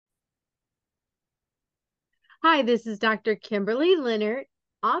Hi, this is Dr. Kimberly Leonard,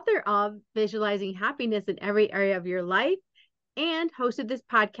 author of Visualizing Happiness in Every Area of Your Life and host of this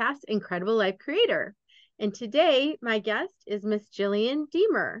podcast, Incredible Life Creator. And today, my guest is Miss Jillian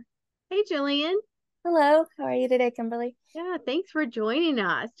Deamer. Hey, Jillian. Hello, how are you today, Kimberly? Yeah, thanks for joining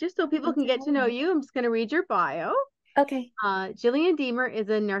us. Just so people Thanks can for get to having know me. you, I'm just going to read your bio. Okay. Jillian Deamer is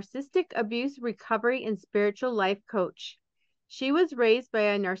a narcissistic abuse recovery and spiritual life coach. She was raised by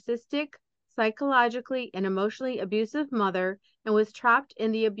a narcissistic, psychologically and emotionally abusive mother and was trapped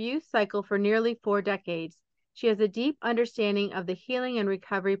in the abuse cycle for nearly 4 decades. She has a deep understanding of the healing and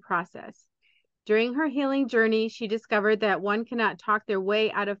recovery process. During her healing journey, she discovered that one cannot talk their way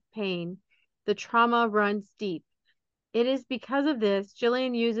out of pain. The trauma runs deep. It is because of this,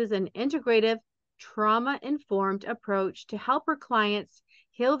 Jillian uses an integrative, trauma informed approach to help her clients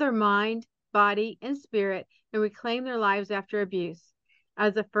heal their mind, body, and spirit and reclaim their lives after abuse.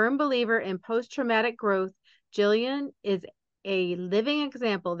 As a firm believer in post traumatic growth, Jillian is a living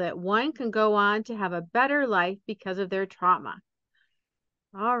example that one can go on to have a better life because of their trauma.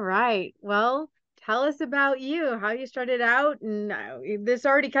 All right. Well, tell us about you, how you started out, and this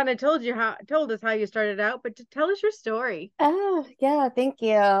already kind of told us how you started out, but to tell us your story. Oh, yeah, thank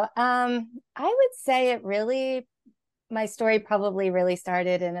you. I would say my story probably really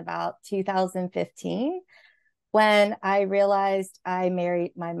started in about 2015 when I realized I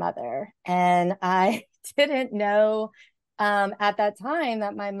married my mother. And I didn't know at that time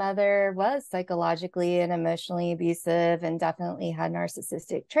that my mother was psychologically and emotionally abusive and definitely had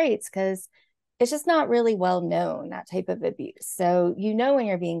narcissistic traits because it's just not really well known, that type of abuse. So, when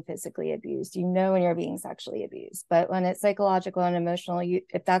you're being physically abused, when you're being sexually abused. But when it's psychological and emotional,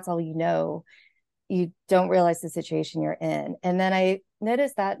 if that's all you don't realize the situation you're in. And then I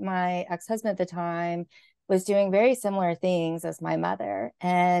noticed that my ex-husband at the time was doing very similar things as my mother.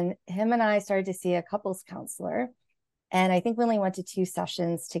 And him and I started to see a couples counselor. And I think we only went to 2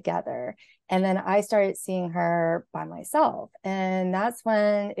 sessions together. And then I started seeing her by myself. And that's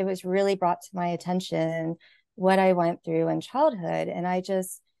when it was really brought to my attention what I went through in childhood. And I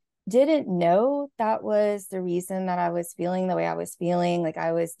just didn't know that was the reason that I was feeling the way I was feeling. Like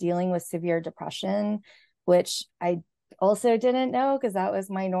I was dealing with severe depression, which I also didn't know because that was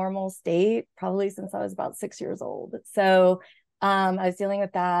my normal state probably since I was about 6 years old. So I was dealing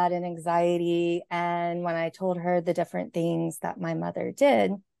with that and anxiety. And when I told her the different things that my mother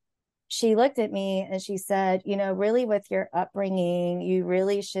did, she looked at me and she said, really with your upbringing, you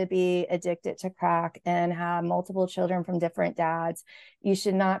really should be addicted to crack and have multiple children from different dads. You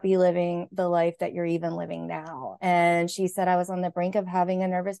should not be living the life that you're even living now. And she said I was on the brink of having a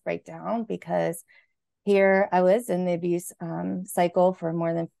nervous breakdown because here I was in the abuse cycle for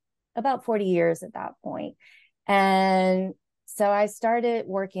more than about 40 years at that point. And so I started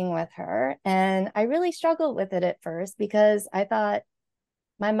working with her, and I really struggled with it at first because I thought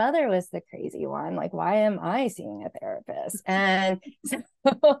my mother was the crazy one. Like, why am I seeing a therapist? And so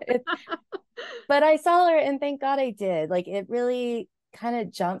it, but I saw her, and thank God I did. Like, it really kind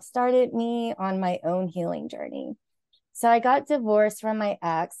of jump started me on my own healing journey. So I got divorced from my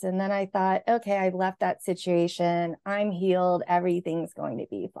ex, and then I thought, okay, I left that situation. I'm healed. Everything's going to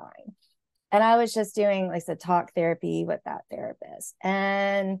be fine. And I was just doing, like I said, talk therapy with that therapist.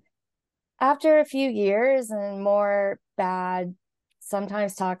 And after a few years and more bad,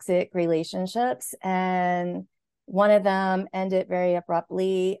 sometimes toxic relationships, and one of them ended very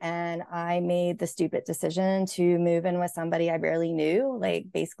abruptly, and I made the stupid decision to move in with somebody I barely knew, like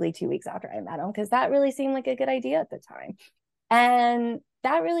basically 2 weeks after I met him, because that really seemed like a good idea at the time. And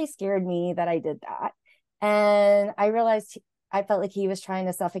that really scared me that I did that. And I realized I felt like he was trying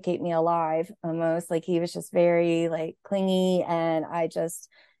to suffocate me alive almost. Like he was just very like clingy, and I just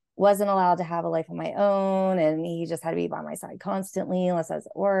wasn't allowed to have a life of my own. And he just had to be by my side constantly unless I was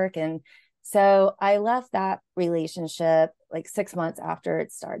at work. And so I left that relationship like 6 months after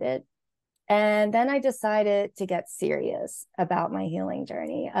it started. And then I decided to get serious about my healing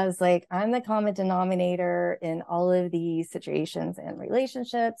journey. I was like, I'm the common denominator in all of these situations and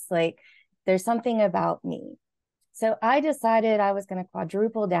relationships. Like, there's something about me. So I decided I was going to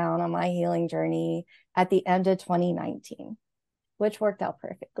quadruple down on my healing journey at the end of 2019, which worked out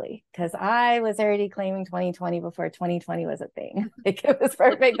perfectly because I was already claiming 2020 before 2020 was a thing. Like it was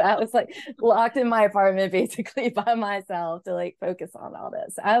perfect. I was like locked in my apartment basically by myself to like focus on all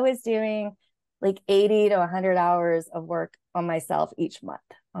this. I was doing like 80 to 100 hours of work on myself each month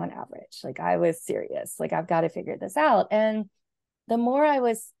on average. Like I was serious. Like I've got to figure this out. And the more I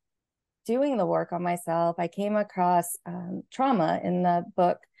was doing the work on myself, I came across trauma in the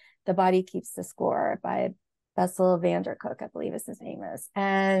book, The Body Keeps the Score by Bessel van der Kolk, I believe is his name is.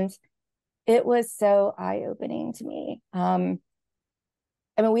 And It was so eye-opening to me. I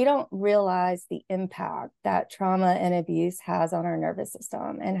mean, we don't realize the impact that trauma and abuse has on our nervous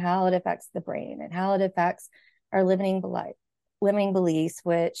system and how it affects the brain and how it affects our limiting beliefs,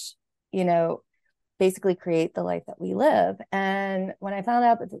 which, you know, basically create the life that we live. And when I found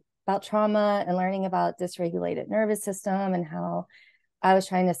out about trauma and learning about dysregulated nervous system and how I was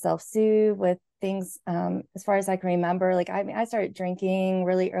trying to self-soothe with things, as far as I can remember, like, I mean, I started drinking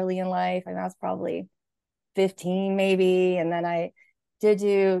really early in life. I mean, I was probably 15 maybe. And then I did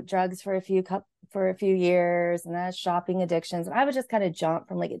do drugs for a few years, and that's shopping addictions. And I would just kind of jump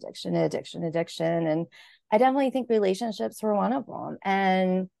from like addiction to addiction, addiction. And I definitely think relationships were one of them.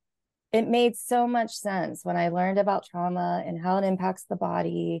 And it made so much sense when I learned about trauma and how it impacts the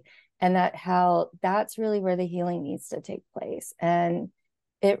body, and that how that's really where the healing needs to take place. And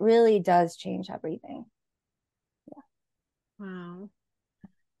it really does change everything. Wow.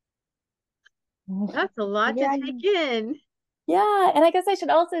 Yeah. That's a lot to Yeah. take in. Yeah. And I guess I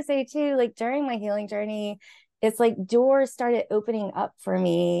should also say too, like during my healing journey, it's like doors started opening up for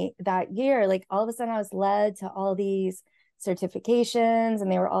me that year. Like all of a sudden I was led to all these certifications,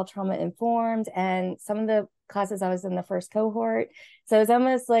 and they were all trauma informed. And some of the classes I was in the first cohort. So it was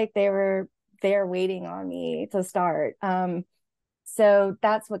almost like they were there waiting on me to start. So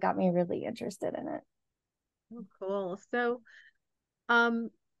that's what got me really interested in it. Oh, cool. So, um,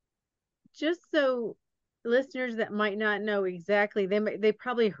 just so listeners that might not know exactly, they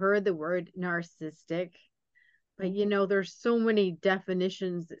probably heard the word narcissistic, but you know, there's so many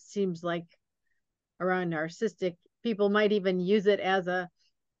definitions, it seems like, around narcissistic. People might even use it as a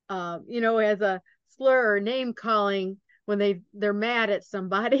as a slur or name calling when they're mad at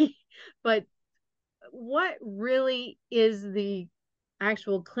somebody. But what really is the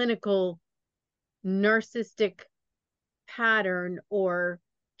actual clinical narcissistic pattern or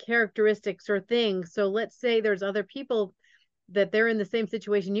characteristics or things? So let's say there's other people that they're in the same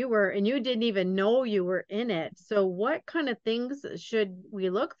situation you were and you didn't even know you were in it. So what kind of things should we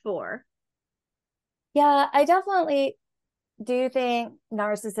look for? Yeah, I definitely do think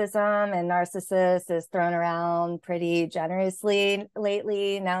narcissism and narcissist is thrown around pretty generously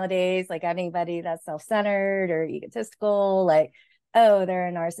lately nowadays. Like anybody that's self-centered or egotistical, like, oh, they're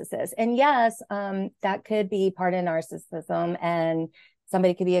a narcissist. And yes, that could be part of narcissism. And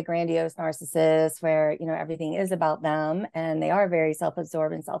somebody could be a grandiose narcissist where, you know, everything is about them and they are very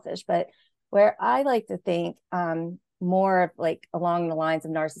self-absorbed and selfish. But where I like to think, more like along the lines of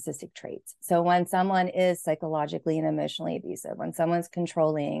narcissistic traits. So when someone is psychologically and emotionally abusive, when someone's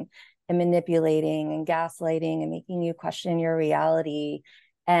controlling and manipulating and gaslighting and making you question your reality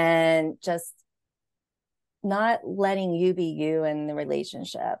and just not letting you be you in the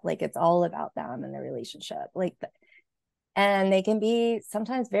relationship, like it's all about them in the relationship, like and they can be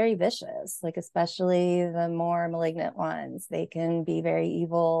sometimes very vicious, like especially the more malignant ones. They can be very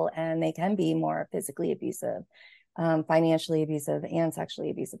evil, and they can be more physically abusive, financially abusive, and sexually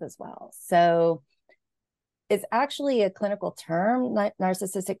abusive as well. So it's actually a clinical term,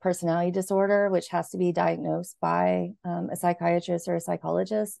 narcissistic personality disorder, which has to be diagnosed by a psychiatrist or a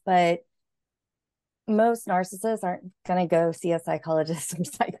psychologist. But most narcissists aren't going to go see a psychologist or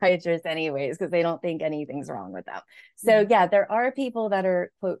psychiatrist anyways, because they don't think anything's wrong with them. So yeah, there are people that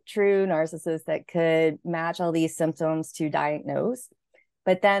are quote true narcissists that could match all these symptoms to diagnose.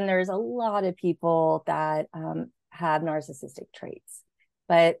 But then there's a lot of people that have narcissistic traits.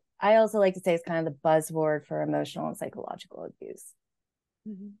 But I also like to say it's kind of the buzzword for emotional and psychological abuse.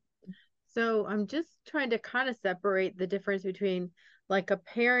 Mm-hmm. So I'm just trying to kind of separate the difference between like a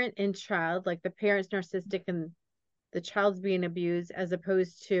parent and child, like the parent's narcissistic and the child's being abused, as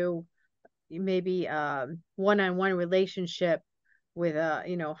opposed to maybe one-on-one relationship with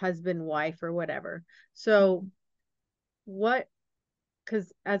a, husband, wife, or whatever. So what,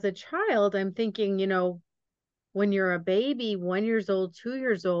 because as a child, I'm thinking, when you're a baby, 1 years old, 2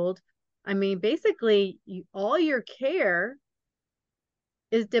 years old, I mean, basically all your care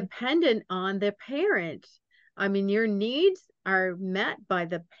is dependent on the parent. I mean, your needs are met by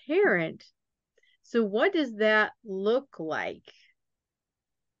the parent. So what does that look like?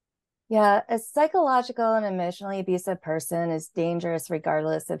 Yeah, a psychological and emotionally abusive person is dangerous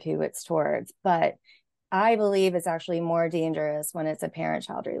regardless of who it's towards. But I believe it's actually more dangerous when it's a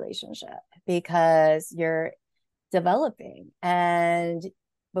parent-child relationship, because you're developing, and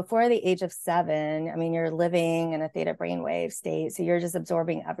before the age of 7, I mean, you're living in a theta brainwave state. So you're just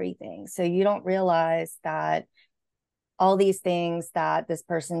absorbing everything. So you don't realize that all these things that this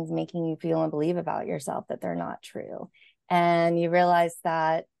person's making you feel and believe about yourself, that they're not true. And you realize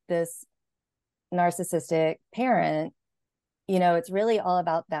that this narcissistic parent, it's really all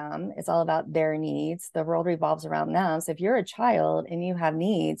about them. It's all about their needs. The world revolves around them. So if you're a child and you have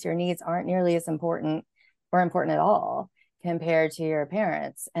needs, your needs aren't nearly as important or important at all compared to your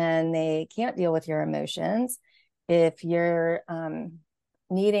parents. And they can't deal with your emotions. If you're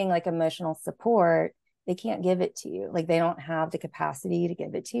needing like emotional support, they can't give it to you. Like they don't have the capacity to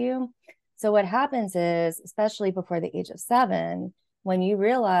give it to you. So what happens is, especially before the age of 7, when you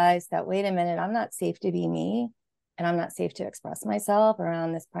realize that, wait a minute, I'm not safe to be me, and I'm not safe to express myself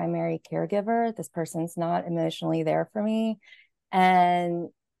around this primary caregiver. This person's not emotionally there for me. And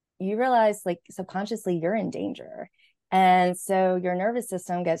you realize, like, subconsciously, you're in danger. And so your nervous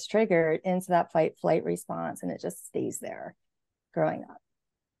system gets triggered into that fight flight response, and it just stays there growing up.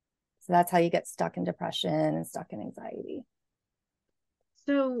 So that's how you get stuck in depression and stuck in anxiety.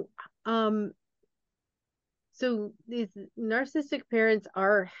 So, so these narcissistic parents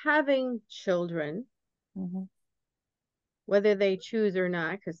are having children, Mm-hmm. whether they choose or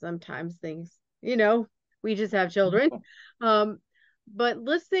not, because sometimes things, we just have children. Um, but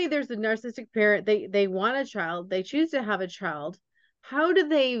let's say there's a narcissistic parent, they want a child, they choose to have a child. How do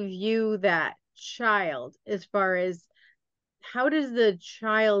they view that child as far as how does the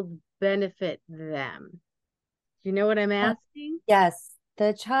child benefit them? Do you know what I'm asking? Yes,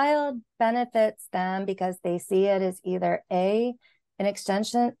 the child benefits them because they see it as either an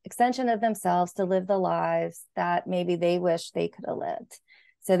extension of themselves to live the lives that maybe they wish they could have lived.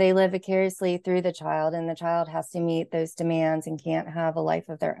 So they live vicariously through the child, and the child has to meet those demands and can't have a life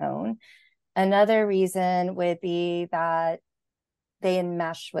of their own. Another reason would be that they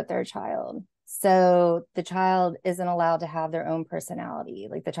enmesh with their child. So the child isn't allowed to have their own personality.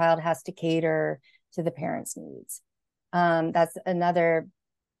 Like the child has to cater to the parents' needs. That's another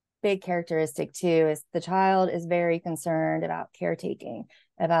big characteristic too, is the child is very concerned about caretaking,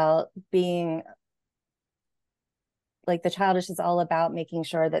 about being like, the child is just all about making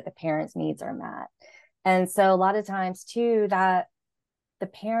sure that the parents' needs are met. And so a lot of times too, that the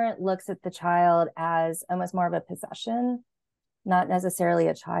parent looks at the child as almost more of a possession, not necessarily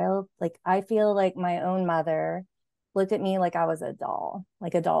a child. Like I feel like my own mother looked at me like I was a doll,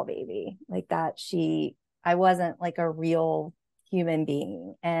 like a doll baby, like that I wasn't like a real human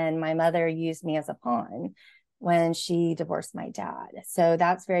being. And my mother used me as a pawn when she divorced my dad. So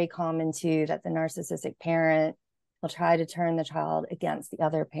that's very common too, that the narcissistic parent will try to turn the child against the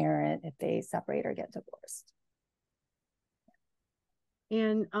other parent if they separate or get divorced.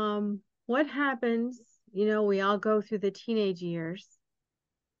 And what happens, we all go through the teenage years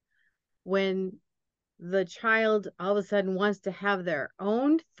when the child all of a sudden wants to have their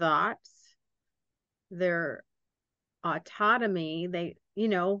own thoughts, their autonomy.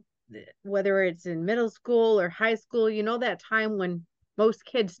 Whether it's in middle school or high school, that time when most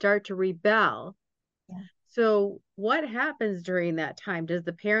kids start to rebel. Yeah. So what happens during that time? Does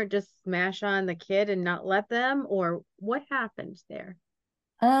the parent just smash on the kid and not let them, or what happens there?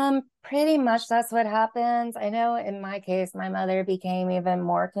 Pretty much that's what happens. I know in my case, my mother became even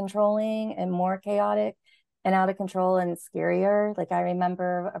more controlling and more chaotic and out of control and scarier. Like I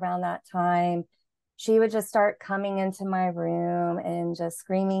remember around that time, she would just start coming into my room and just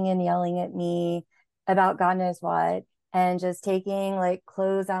screaming and yelling at me about God knows what, and just taking like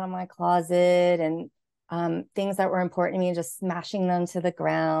clothes out of my closet and things that were important to me and just smashing them to the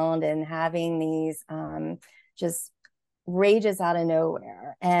ground and having these just rages out of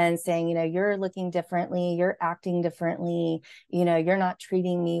nowhere and saying, you're looking differently, you're acting differently, you're not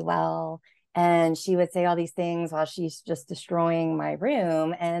treating me well. And she would say all these things while she's just destroying my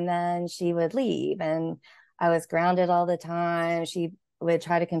room. And then she would leave. And I was grounded all the time. She would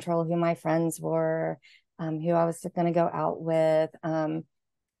try to control who my friends were, who I was going to go out with.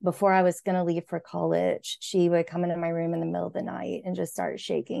 Before I was going to leave for college, she would come into my room in the middle of the night and just start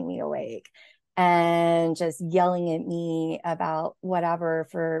shaking me awake and just yelling at me about whatever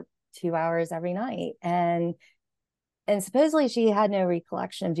for 2 hours every night. And supposedly she had no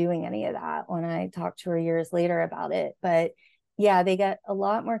recollection of doing any of that when I talked to her years later about it. But yeah, they get a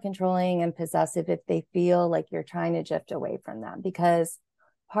lot more controlling and possessive if they feel like you're trying to drift away from them, because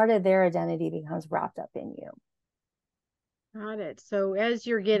part of their identity becomes wrapped up in you. Got it. So as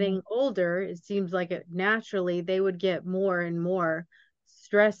you're getting older, it seems like it naturally they would get more and more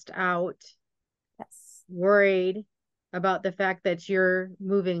stressed out, Yes. worried about the fact that you're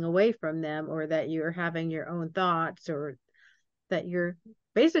moving away from them, or that you're having your own thoughts, or that you're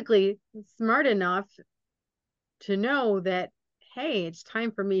basically smart enough to know that, hey, it's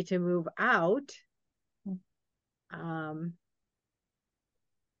time for me to move out. Um,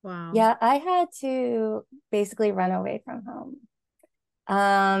 wow. Yeah, I had to basically run away from home.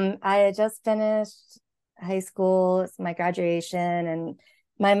 I had just finished high school, it's my graduation, and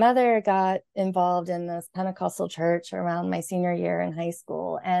my mother got involved in this Pentecostal church around my senior year in high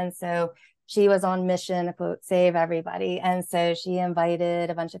school. And so she was on mission to quote, save everybody. And so she invited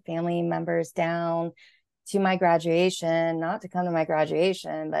a bunch of family members down to my graduation, not to come to my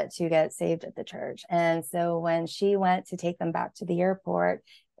graduation, but to get saved at the church. And so when she went to take them back to the airport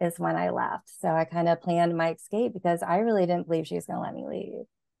is when I left. So I kind of planned my escape because I really didn't believe she was going to let me leave.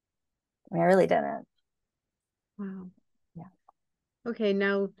 I mean, I really didn't. Wow. Yeah. Okay,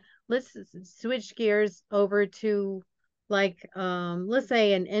 now let's switch gears over to like let's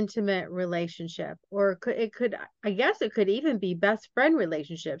say an intimate relationship, or I guess it could even be best friend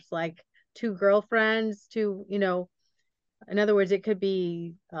relationships, like two girlfriends, in other words, it could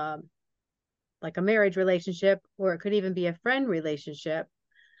be like a marriage relationship, or it could even be a friend relationship.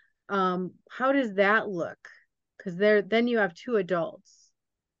 How does that look? Because then you have two adults.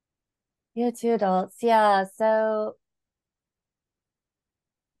 You have two adults. Yeah. So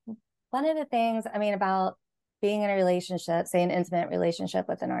one of the things, I mean, about being in a relationship, say an intimate relationship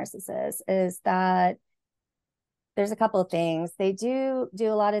with a narcissist, is that there's a couple of things. They do a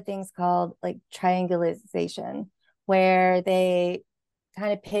lot of things called like triangulation, where they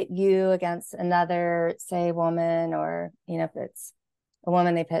kind of pit you against another, say, woman, or, if it's a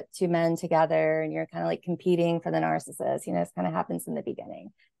woman, they pit two men together and you're kind of like competing for the narcissist. This kind of happens in the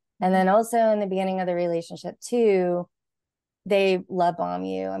beginning. And then also in the beginning of the relationship too, they love bomb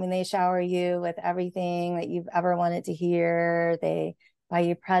you. I mean, they shower you with everything that you've ever wanted to hear. They buy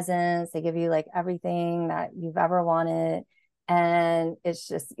you presents. They give you like everything that you've ever wanted. And it's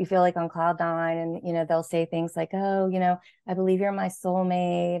just, you feel like on cloud nine. And, they'll say things like, oh, I believe you're my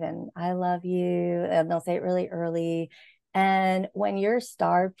soulmate and I love you. And they'll say it really early. And when you're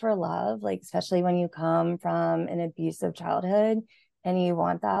starved for love, like, especially when you come from an abusive childhood and you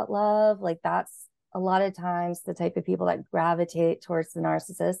want that love, like that's a lot of times the type of people that gravitate towards the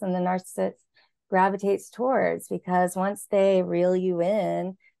narcissist, and the narcissist gravitates towards, because once they reel you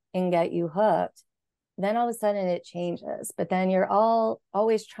in and get you hooked, then all of a sudden it changes. But then you're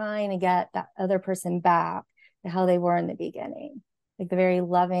always trying to get that other person back to how they were in the beginning, like the very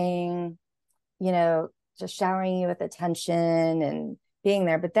loving, just showering you with attention and being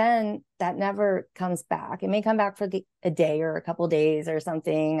there. But then that never comes back. It may come back for a day or a couple days or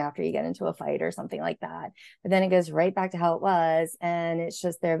something after you get into a fight or something like that. But then it goes right back to how it was. And it's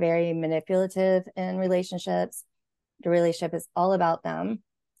just, they're very manipulative in relationships. The relationship is all about them.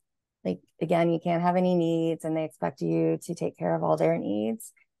 Like, again, you can't have any needs and they expect you to take care of all their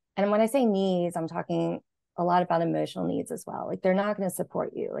needs. And when I say needs, I'm talking a lot about emotional needs as well. Like, they're not going to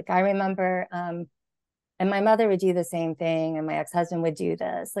support you. Like, I remember, and my mother would do the same thing, and my ex-husband would do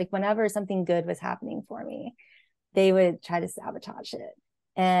this. Like, whenever something good was happening for me, they would try to sabotage it.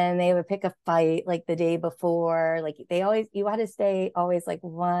 And they would pick a fight like the day before. Like, you had to stay always like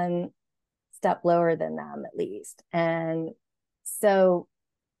one step lower than them at least. And so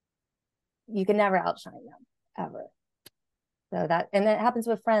you can never outshine them ever. And that happens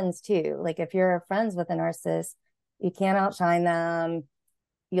with friends too. Like, if you're friends with a narcissist, you can't outshine them.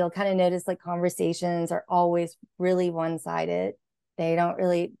 You'll kind of notice like conversations are always really one-sided. They don't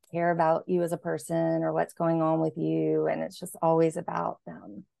really care about you as a person or what's going on with you. And it's just always about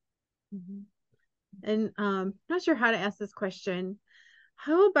them. Mm-hmm. And not sure how to ask this question.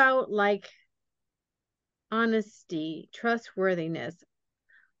 How about like honesty, trustworthiness?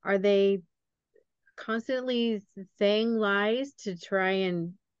 Are they constantly saying lies to try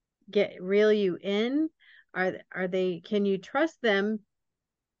and reel you in? Can you trust them?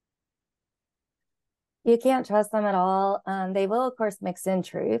 You can't trust them at all. They will, of course, mix in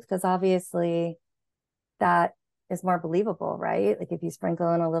truth, because obviously that is more believable, right? Like, if you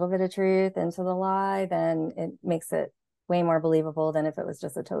sprinkle in a little bit of truth into the lie, then it makes it way more believable than if it was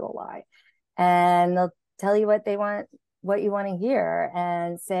just a total lie. And they'll tell you what you want to hear,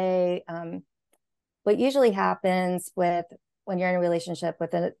 and say, what usually happens when you're in a relationship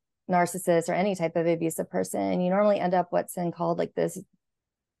with a narcissist or any type of abusive person, you normally end up what's called like this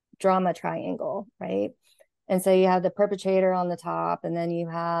drama triangle, right? And so you have the perpetrator on the top, and then you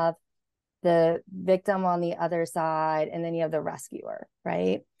have the victim on the other side, and then you have the rescuer,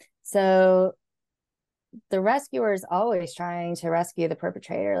 right? So the rescuer is always trying to rescue the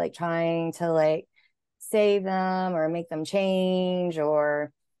perpetrator, like trying to like save them or make them change,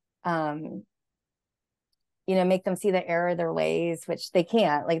 or make them see the error of their ways, which they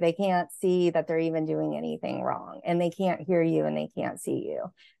can't. Like, they can't see that they're even doing anything wrong, and they can't hear you and they can't see you.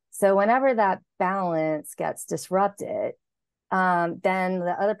 So whenever that balance gets disrupted, then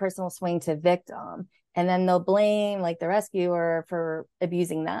the other person will swing to victim. And then they'll blame like the rescuer for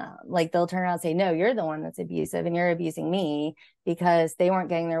abusing them. Like they'll turn around and say, no, you're the one that's abusive and you're abusing me because they weren't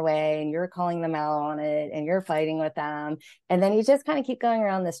getting their way and you're calling them out on it and you're fighting with them. And then you just kind of keep going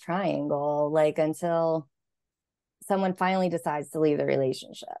around this triangle, like until someone finally decides to leave the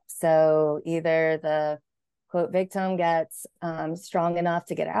relationship. So either the quote victim gets strong enough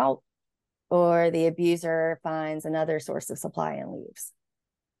to get out, or the abuser finds another source of supply and leaves.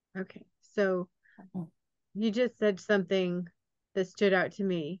 Okay. So you just said something that stood out to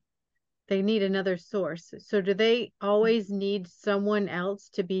me. They need another source. So do they always need someone else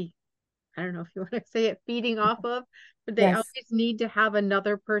to be, I don't know if you want to say it, feeding off of, but they Yes. always need to have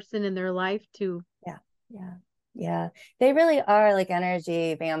another person in their life to. Yeah. Yeah. Yeah. They really are like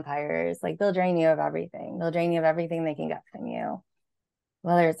energy vampires. Like they'll drain you of everything. They'll drain you of everything they can get from you,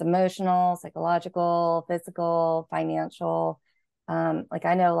 whether it's emotional, psychological, physical, financial. Like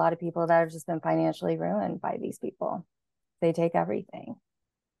I know a lot of people that have just been financially ruined by these people. They take everything.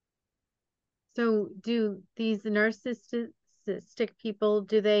 So do these narcissistic people,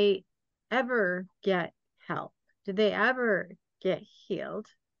 do they ever get help? Do they ever get healed?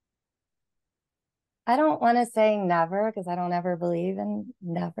 I don't want to say never because I don't ever believe in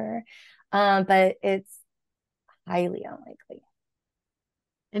never, but it's highly unlikely.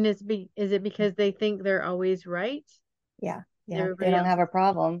 And is it because they think they're always right? Yeah, yeah. They Everybody don't else, have a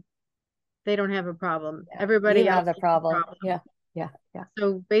problem. they don't have a problem. Yeah, you Everybody have else the has a problem. problem. Yeah, yeah, yeah,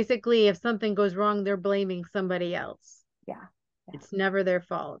 So basically, if something goes wrong, they're blaming somebody else. yeah, yeah. It's never their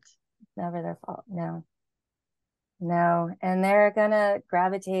fault. Never their fault. No, no. And they're gonna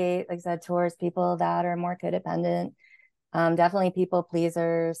gravitate, like I said, towards people that are more codependent. Definitely people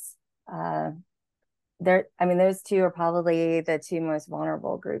pleasers. Uh, I mean, those two are probably the two most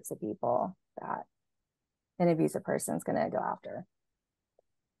vulnerable groups of people that an abusive person is going to go after.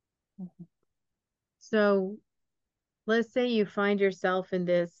 So let's say you find yourself in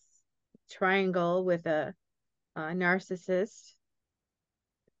this triangle with a narcissist,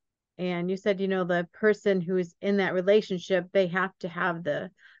 and you said, the person who's in that relationship, they have to have the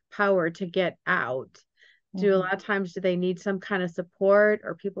power to get out. Do a Mm-hmm. lot of times do they need some kind of support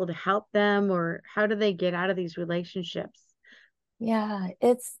or people to help them, or how do they get out of these relationships? Yeah,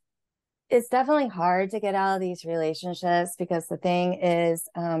 it's definitely hard to get out of these relationships because the thing is,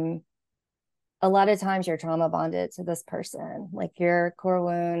 a lot of times you're trauma bonded to this person, like your core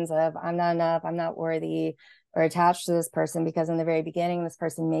wounds of I'm not enough, I'm not worthy, or attached to this person because in the very beginning, this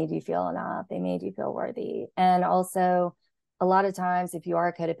person made you feel enough, they made you feel worthy. And also, a lot of times, if you are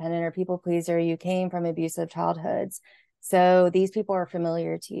a codependent or people pleaser, you came from abusive childhoods. So these people are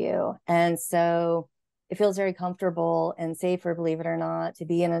familiar to you. And so it feels very comfortable and safer, believe it or not, to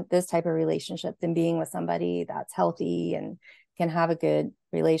be in this type of relationship than being with somebody that's healthy and can have a good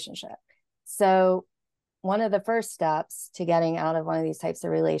relationship. So one of the first steps to getting out of one of these types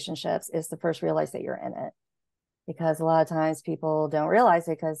of relationships is to first realize that you're in it. Because a lot of times people don't realize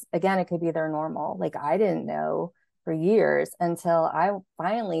it because, again, it could be their normal. Like I didn't know for years until I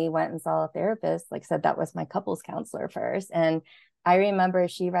finally went and saw a therapist. Like I said, that was my couples counselor first. And I remember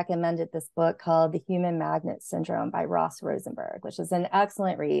she recommended this book called The Human Magnet Syndrome by Ross Rosenberg, which is an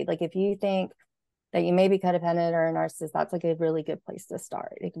excellent read. Like if you think that you may be codependent or a narcissist, that's like a really good place to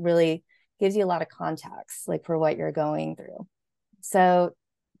start. It really gives you a lot of context, like for what you're going through. So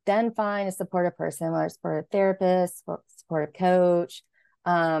then find a supportive person, whether it's a supportive therapist, supportive coach,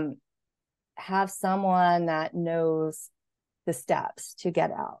 have someone that knows the steps to get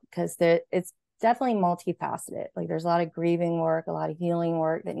out because it's definitely multifaceted. Like there's a lot of grieving work, a lot of healing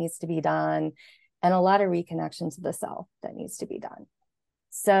work that needs to be done, and a lot of reconnection to the self that needs to be done.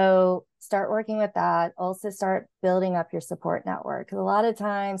 So start working with that. Also start building up your support network. Because a lot of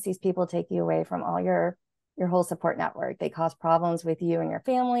times these people take you away from all your whole support network. They cause problems with you and your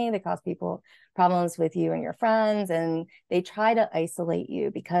family. They cause people problems with you and your friends. And they try to isolate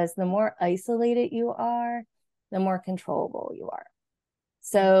you because the more isolated you are, the more controllable you are.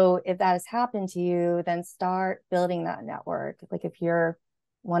 So if that has happened to you, then start building that network. Like if you're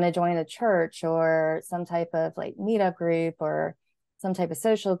want to join a church or some type of like meetup group or some type of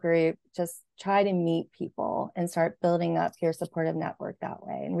social group, just try to meet people and start building up your supportive network that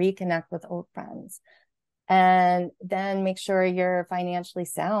way and reconnect with old friends. And then make sure you're financially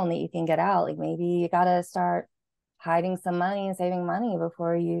sound that you can get out. Like maybe you got to start hiding some money and saving money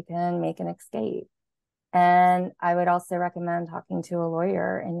before you can make an escape. And I would also recommend talking to a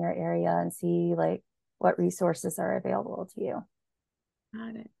lawyer in your area and see like what resources are available to you.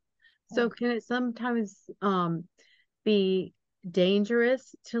 Got it. So can it sometimes be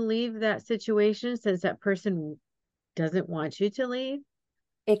dangerous to leave that situation since that person doesn't want you to leave?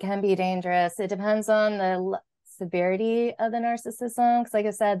 It can be dangerous. It depends on the severity of the narcissism. Because, like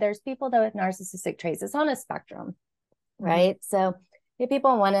I said, there's people that with narcissistic traits. It's on a spectrum, Mm-hmm. right? So, if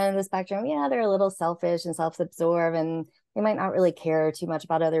people on one end of the spectrum, yeah, they're a little selfish and self-absorbed, and they might not really care too much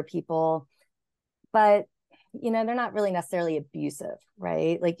about other people, but they're not really necessarily abusive,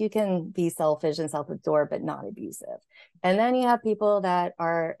 right? Like you can be selfish and self-absorbed, but not abusive. And then you have people that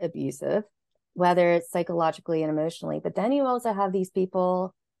are abusive, whether it's psychologically and emotionally. But then you also have these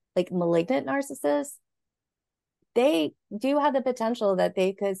people like malignant narcissists. They do have the potential that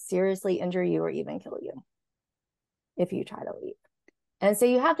they could seriously injure you or even kill you if you try to leave. And so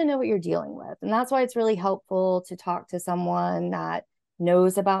you have to know what you're dealing with. And that's why it's really helpful to talk to someone that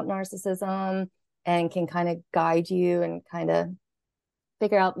knows about narcissism and can kind of guide you and kind of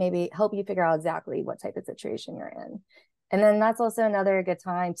figure out, maybe help you figure out exactly what type of situation you're in. And then that's also another good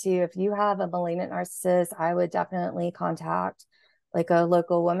time too. If you have a malignant narcissist, I would definitely contact like a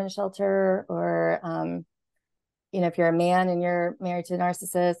local women's shelter, or if you're a man and you're married to a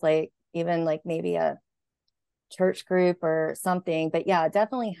narcissist, like even like maybe a church group or something. But yeah,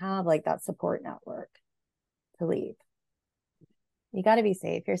 definitely have like that support network to leave. You got to be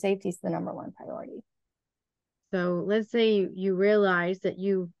safe. Your safety is the number one priority. So let's say you realize that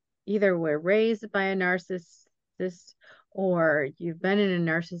you either were raised by a narcissist or you've been in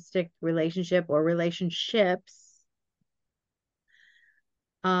a narcissistic relationship or relationships.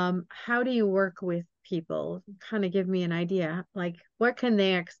 How do you work with people? Kind of give me an idea. Like, what can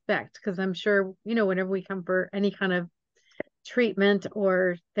they expect? Because I'm sure, whenever we come for any kind of treatment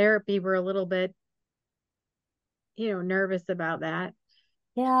or therapy, we're a little bit, nervous about that.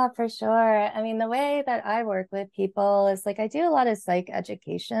 Yeah, for sure. I mean, the way that I work with people is like I do a lot of psych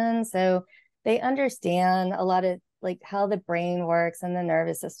education. So they understand a lot of like how the brain works and the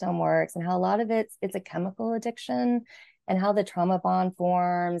nervous system works, and how a lot of it's a chemical addiction, and how the trauma bond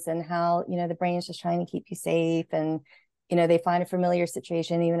forms, and how, the brain is just trying to keep you safe. And, they find a familiar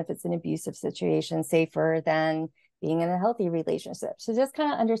situation, even if it's an abusive situation, safer than being in a healthy relationship. So just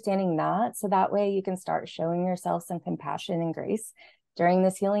kind of understanding that. So that way you can start showing yourself some compassion and grace during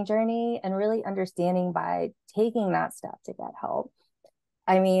this healing journey, and really understanding by taking that step to get help.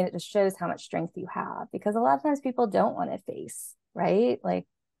 I mean, it just shows how much strength you have, because a lot of times people don't want to face, right? Like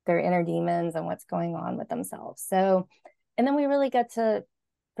their inner demons and what's going on with themselves. So, and then we really get to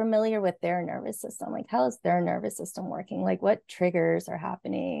familiar with their nervous system. Like, how is their nervous system working? Like, what triggers are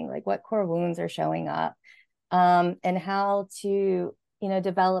happening? Like, what core wounds are showing up? And how to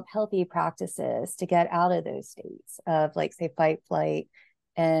develop healthy practices to get out of those states of, like, say, fight, flight,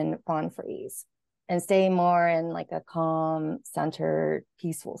 and fawn freeze, and stay more in like a calm, centered,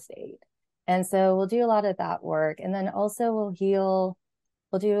 peaceful state. And so we'll do a lot of that work. And then also we'll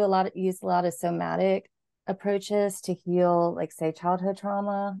use a lot of somatic approaches to heal, like, say, childhood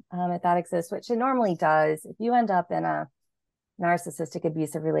trauma, if that exists, which it normally does. If you end up in a narcissistic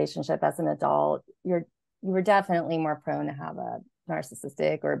abusive relationship as an adult, you were definitely more prone to have a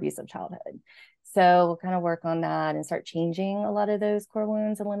narcissistic or abusive childhood. So we'll kind of work on that and start changing a lot of those core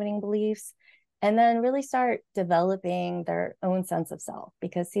wounds and limiting beliefs, and then really start developing their own sense of self,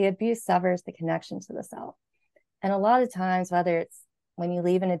 because the abuse severs the connection to the self. And a lot of times, whether it's when you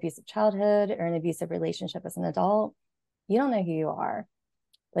leave an abusive childhood or an abusive relationship as an adult, you don't know who you are.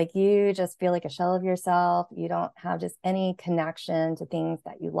 Like, you just feel like a shell of yourself. You don't have just any connection to things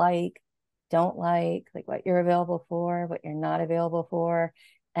that you don't like what you're available for, what you're not available for,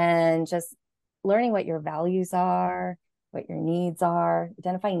 and just learning what your values are, what your needs are.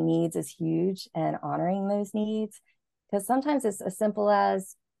 Identifying needs is huge, and honoring those needs. Because sometimes it's as simple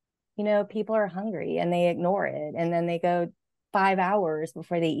as, people are hungry and they ignore it. And then they go 5 hours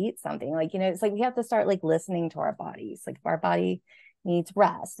before they eat something. Like, it's like we have to start like listening to our bodies. Like, if our body needs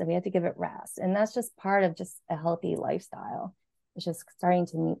rest, and we have to give it rest. And that's just part of just a healthy lifestyle. It's just starting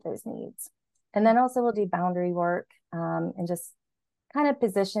to meet those needs. And then also we'll do boundary work, and just kind of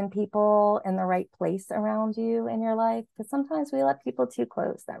position people in the right place around you in your life. Because sometimes we let people too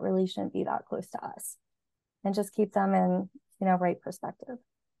close that really shouldn't be that close to us, and just keep them in, right perspective.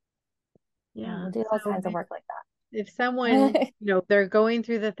 Yeah. We'll do all So kinds of work like if someone, that. they're going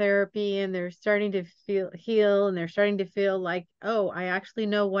through the therapy and they're starting to heal and they're starting to feel like, oh, I actually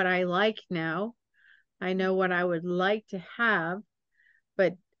know what I like now. I know what I would like to have,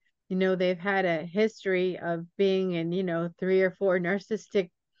 but they've had a history of being in, 3 or 4 narcissistic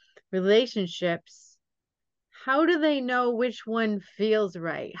relationships. How do they know which one feels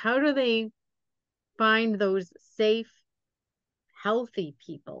right? How do they find those safe, healthy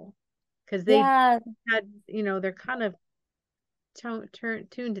people? Because they've Yeah. had, they're kind of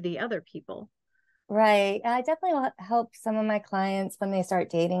tuned to the other people. Right. I definitely will help some of my clients when they start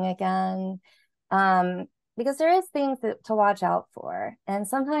dating again. Because there is things to watch out for. And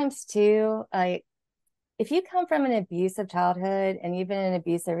sometimes too, like if you come from an abusive childhood and you've been in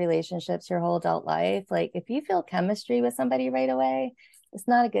abusive relationships your whole adult life, like if you feel chemistry with somebody right away, it's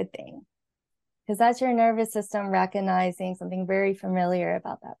not a good thing because that's your nervous system recognizing something very familiar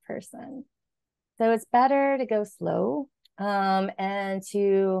about that person. So it's better to go slow, and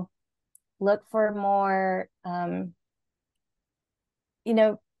to look for more, you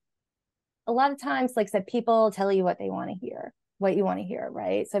know, a lot of times, like I said, people tell you what they want to hear, what you want to hear,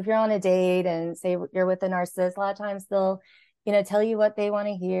 right? So if you're on a date and say you're with a narcissist, a lot of times they'll, tell you what they want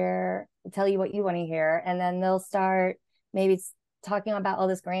to hear, tell you what you want to hear, and then they'll start maybe talking about all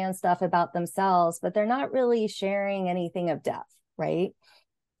this grand stuff about themselves, but they're not really sharing anything of depth, right?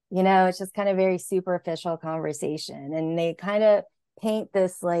 It's just kind of very superficial conversation, and they kind of paint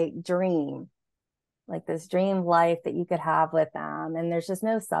this like this dream life that you could have with them, and there's just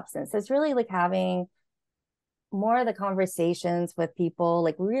no substance. It's really like having more of the conversations with people,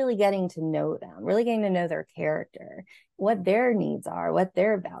 like really getting to know them, really getting to know their character, what their needs are, what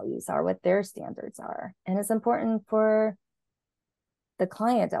their values are, what their standards are. And it's important for the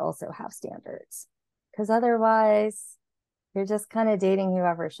client to also have standards, because otherwise you're just kind of dating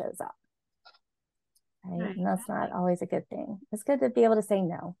whoever shows up, right? Right. And that's not always a good thing. It's good to be able to say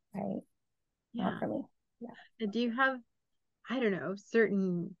no, right? Not Yeah. for me. Yeah. And do you have, I don't know,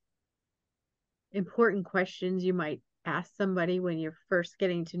 certain important questions you might ask somebody when you're first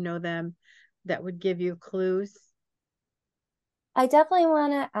getting to know them that would give you clues? I definitely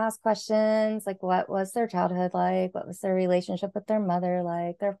want to ask questions like what was their childhood like? What was their relationship with their mother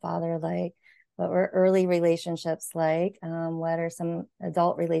like, their father like? What were early relationships like? What are some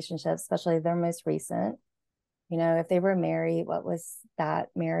adult relationships, especially their most recent? If they were married, what was that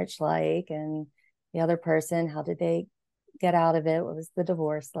marriage like? And the other person, how did they get out of it? What was the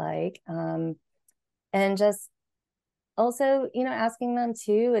divorce like? And just also, asking them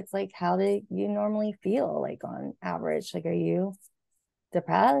too, it's like, how do you normally feel like on average? Like, are you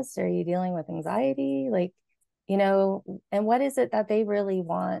depressed? Are you dealing with anxiety? Like, and what is it that they really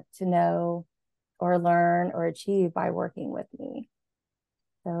want to know or learn or achieve by working with me?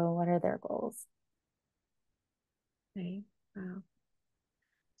 So, what are their goals? Okay. Wow.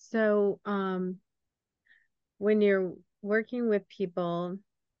 So, when you're working with people,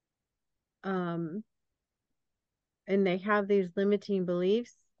 um, and they have these limiting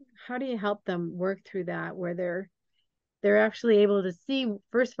beliefs, how do you help them work through that where they're actually able to see,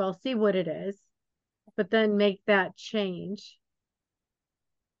 first of all, see what it is, but then make that change?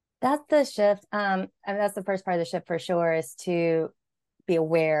 That's the shift. I mean, that's the first part of the shift for sure, is to be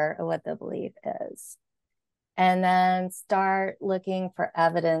aware of what the belief is and then start looking for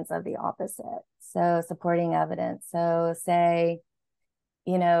evidence of the opposite. So, supporting evidence. So, say,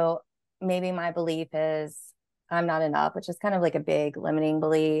 you know, maybe my belief is I'm not enough, which is kind of like a big limiting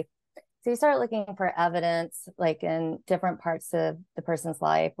belief. So, you start looking for evidence like in different parts of the person's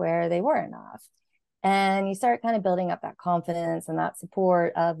life where they were enough. And you start kind of building up that confidence and that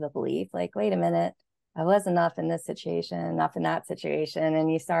support of the belief like, wait a minute, I was enough in this situation, enough in that situation.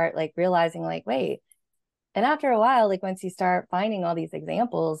 And you start like realizing, like, wait, and after a while, like once you start finding all these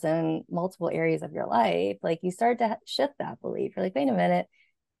examples in multiple areas of your life, like you start to shift that belief. You're like, wait a minute,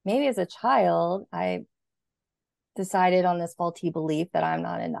 maybe as a child, I decided on this faulty belief that I'm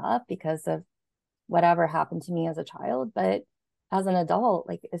not enough because of whatever happened to me as a child. But as an adult,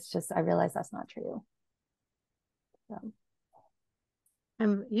 like it's just, I realize that's not true. So.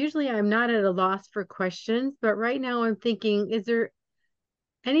 I'm not at a loss for questions, but right now I'm thinking, is there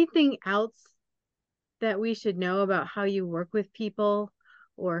anything else that we should know about how you work with people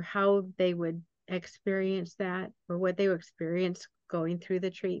or how they would experience that or what they would experience going through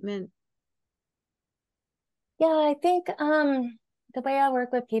the treatment? Yeah, I think the way I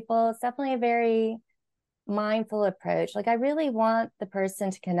work with people is definitely a very mindful approach. Like I really want the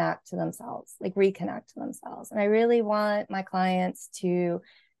person to connect to themselves, like reconnect to themselves. And I really want my clients to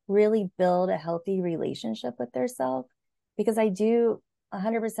really build a healthy relationship with their self, because I do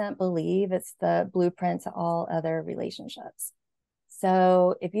 100% believe it's the blueprint to all other relationships.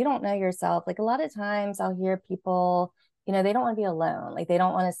 So if you don't know yourself, like a lot of times I'll hear people, they don't want to be alone. Like they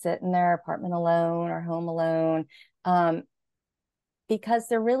don't want to sit in their apartment alone or home alone. Um, because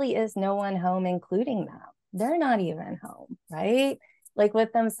there really is no one home, including them. They're not even home, right? Like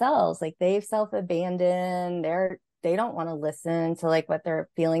with themselves, like they've self-abandoned. They don't want to listen to like what their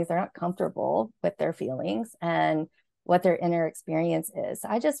feelings. They're not comfortable with their feelings and what their inner experience is.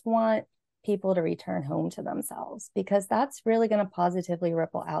 I just want people to return home to themselves, because that's really going to positively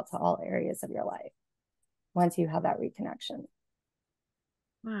ripple out to all areas of your life. once you have that reconnection.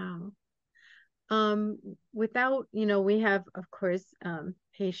 Wow. Without, we have, of course,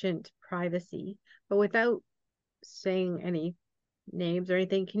 patient privacy, but without saying any names or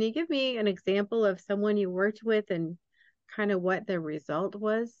anything, can you give me an example of someone you worked with and kind of what the result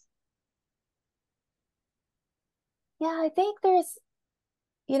was? Yeah, I think there's,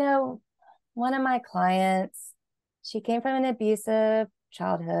 you know, one of my clients, she came from an abusive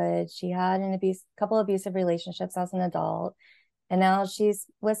childhood. She had couple abusive relationships as an adult. And now she's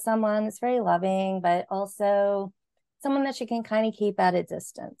with someone that's very loving, but also someone that she can kind of keep at a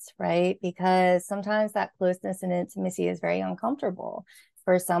distance, right? Because sometimes that closeness and intimacy is very uncomfortable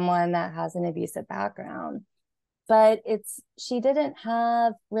for someone that has an abusive background. But she didn't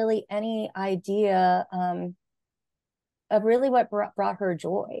have really any idea of really what brought her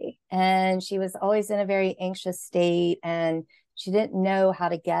joy. And she was always in a very anxious state, and she didn't know how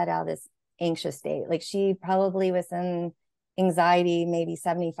to get out of this anxious state. Like, she probably was in anxiety maybe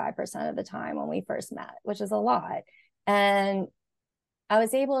 75% of the time when we first met, which is a lot. And I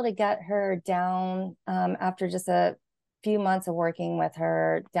was able to get her down, after just a few months of working with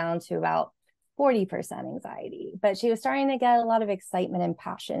her, down to about 40% anxiety. But she was starting to get a lot of excitement and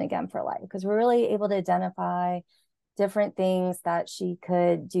passion again for life, because we're really able to identify different things that she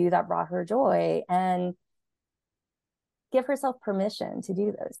could do that brought her joy, and give herself permission to do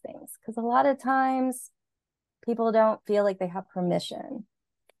those things. Because a lot of times people don't feel like they have permission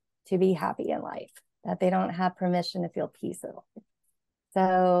to be happy in life, that they don't have permission to feel peace in life.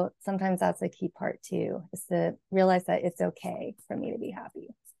 So sometimes that's a key part too, is to realize that it's okay for me to be happy.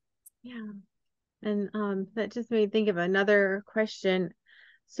 Yeah. And that just made me think of another question.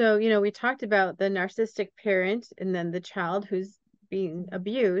 So, we talked about the narcissistic parent and then the child who's being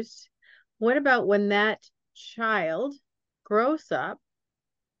abused. What about when that child grows up,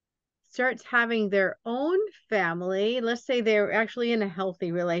 starts having their own family? Let's say they're actually in a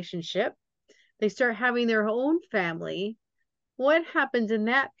healthy relationship. They start having their own family. What happens in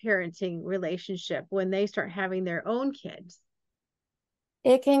that parenting relationship when they start having their own kids?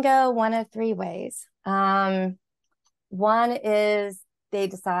 It can go one of three ways. One is they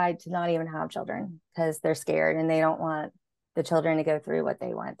decide to not even have children because they're scared and they don't want the children to go through what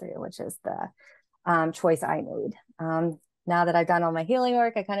they went through, which is the choice I made. Now that I've done all my healing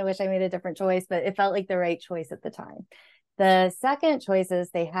work, I kind of wish I made a different choice, but it felt like the right choice at the time. The second choice is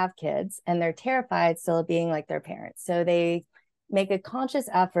they have kids and they're terrified still of being like their parents. So they make a conscious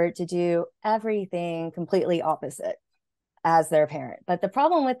effort to do everything completely opposite as their parent. But the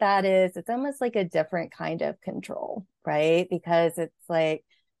problem with that is it's almost like a different kind of control, right? Because it's like,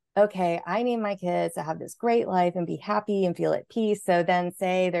 okay, I need my kids to have this great life and be happy and feel at peace. So then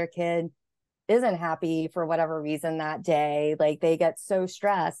say their kid isn't happy for whatever reason that day, like they get so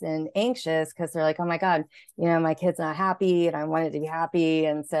stressed and anxious because they're like, oh my God, my kid's not happy and I wanted to be happy.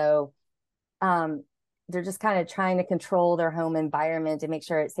 And so they're just kind of trying to control their home environment to make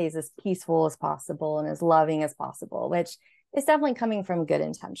sure it stays as peaceful as possible and as loving as possible, which is definitely coming from good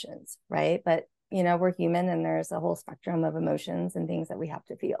intentions, right? But we're human and there's a whole spectrum of emotions and things that we have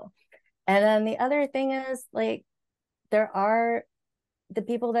to feel. And then the other thing is, like, there are the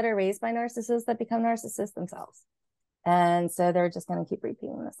people that are raised by narcissists that become narcissists themselves. And so they're just going to keep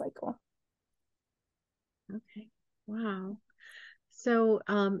repeating the cycle. Okay. Wow. So,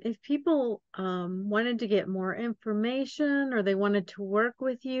 if people wanted to get more information or they wanted to work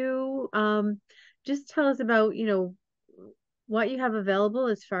with you, just tell us about, what you have available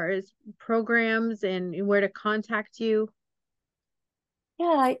as far as programs and where to contact you.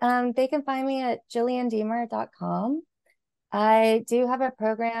 Yeah, they can find me at jilliandeamer.com. I do have a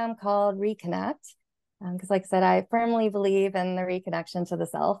program called Reconnect, because like I said, I firmly believe in the reconnection to the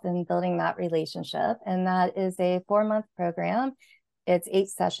self and building that relationship. And that is a 4-month program. It's 8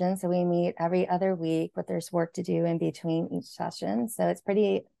 sessions. So we meet every other week, but there's work to do in between each session. So it's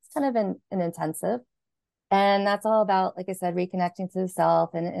kind of an intensive. And that's all about, like I said, reconnecting to the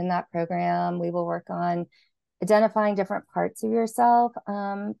self. And in that program, we will work on identifying different parts of yourself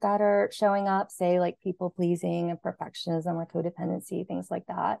that are showing up, say like people pleasing and perfectionism or codependency, things like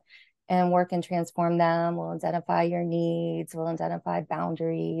that, and work and transform them. We'll identify your needs, we'll identify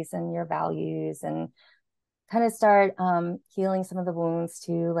boundaries and your values, and kind of start healing some of the wounds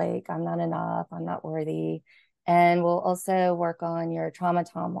too, like I'm not enough, I'm not worthy. And we'll also work on your trauma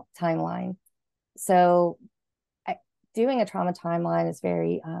timeline. So doing a trauma timeline is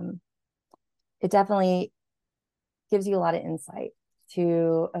it definitely gives you a lot of insight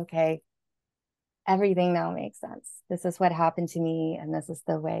to, okay, everything now makes sense. This is what happened to me, and this is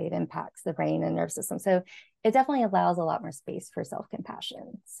the way it impacts the brain and nervous system. So it definitely allows a lot more space for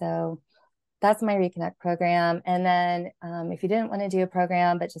self-compassion. So that's my Reconnect program. And then if you didn't want to do a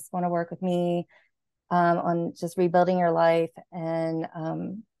program, but just want to work with me on just rebuilding your life and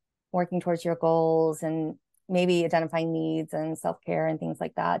working towards your goals and maybe identifying needs and self-care and things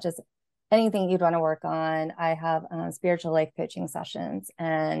like that, just anything you'd want to work on, I have spiritual life coaching sessions,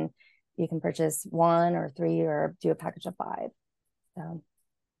 and you can purchase 1 or 3 or do a package of 5. So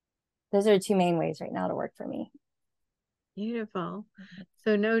those are 2 main ways right now to work for me. Beautiful.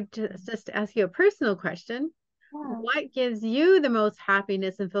 So no, just to ask you a personal question, Yeah. what gives you the most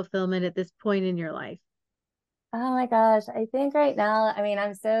happiness and fulfillment at this point in your life? Oh my gosh. I think right now, I mean,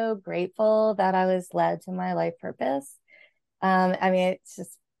 I'm so grateful that I was led to my life purpose. I mean, it's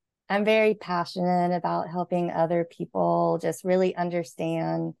just, I'm very passionate about helping other people just really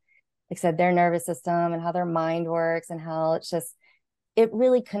understand, like I said, their nervous system and how their mind works and how it's just, it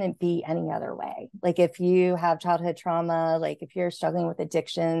really couldn't be any other way. Like if you have childhood trauma, like if you're struggling with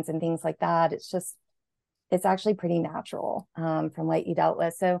addictions and things like that, it's just, it's actually pretty natural from what you dealt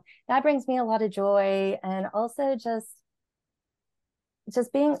with. So that brings me a lot of joy. And also just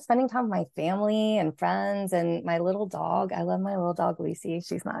being spending time with my family and friends and my little dog. I love my little dog Lucy.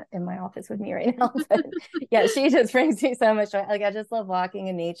 She's not in my office with me right now, but yeah, she just brings me so much joy. Like I just love walking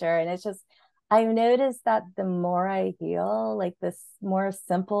in nature, and it's just I've noticed that the more I heal, like this more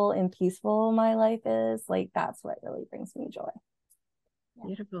simple and peaceful my life is, like that's what really brings me joy.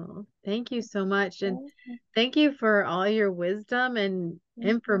 Beautiful. Thank you so much. And Yeah. thank you for all your wisdom and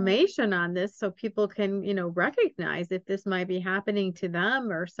information on this so people can, recognize if this might be happening to them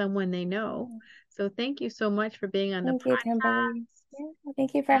or someone they know. So thank you so much for being on the Thank you, Kimberly. podcast. Yeah,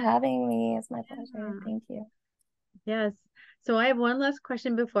 thank you for having me. It's my pleasure. Yeah. Thank you. Yes. So I have one last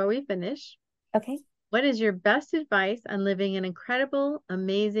question before we finish. Okay. What is your best advice on living an incredible,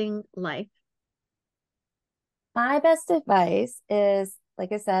 amazing life? My best advice is,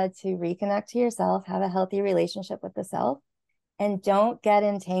 like I said, to reconnect to yourself, have a healthy relationship with the self, and don't get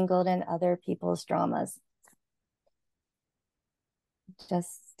entangled in other people's dramas.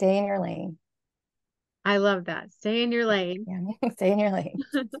 Just stay in your lane. I love that. Stay in your lane. Yeah, stay in your lane.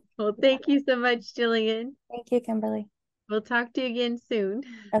 Well, Yeah. thank you so much, Jillian. Thank you, Kimberly. We'll talk to you again soon.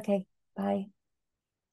 Okay, bye.